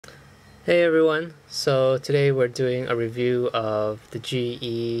Hey everyone, so today we're doing a review of the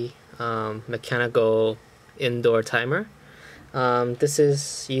GE mechanical indoor timer. This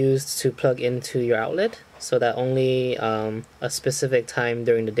is used to plug into your outlet so that only a specific time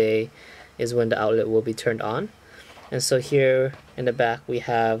during the day is when the outlet will be turned on. And so here in the back we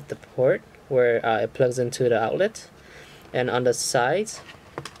have the port where it plugs into the outlet, and on the sides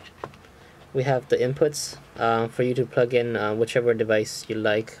we have the inputs for you to plug in whichever device you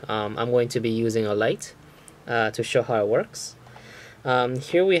like. I'm going to be using a light to show how it works.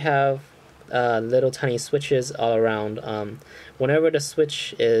 Here we have little tiny switches all around. Whenever the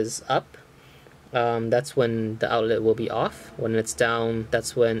switch is up, that's when the outlet will be off. When it's down,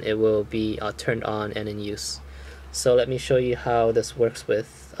 that's when it will be turned on and in use. So let me show you how this works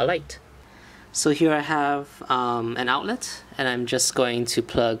with a light. So here I have an outlet, and I'm just going to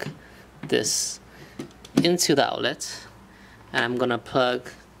plug this into the outlet, and I'm gonna plug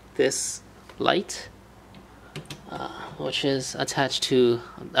this light which is attached to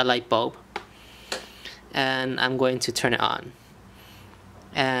a light bulb, and I'm going to turn it on.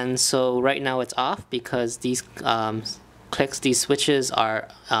 And so right now it's off because these these switches are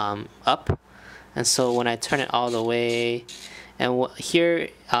up, and so when I turn it all the way, and here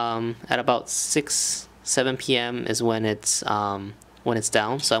at about 6-7 p.m. is when it's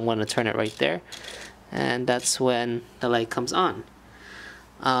down, so I'm going to turn it right there, and that's when the light comes on.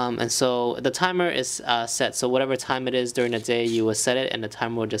 And so the timer is set, so whatever time it is during the day you will set it and the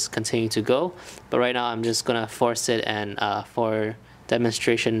timer will just continue to go, but right now I'm just gonna force it and for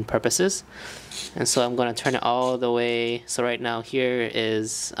demonstration purposes. And so I'm gonna turn it all the way. So right now here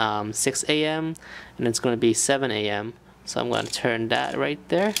is 6 a.m. and it's gonna be 7 a.m. so I'm gonna turn that right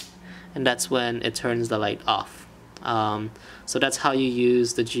there, and that's when it turns the light off. So that's how you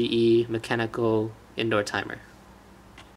use the GE mechanical indoor timer.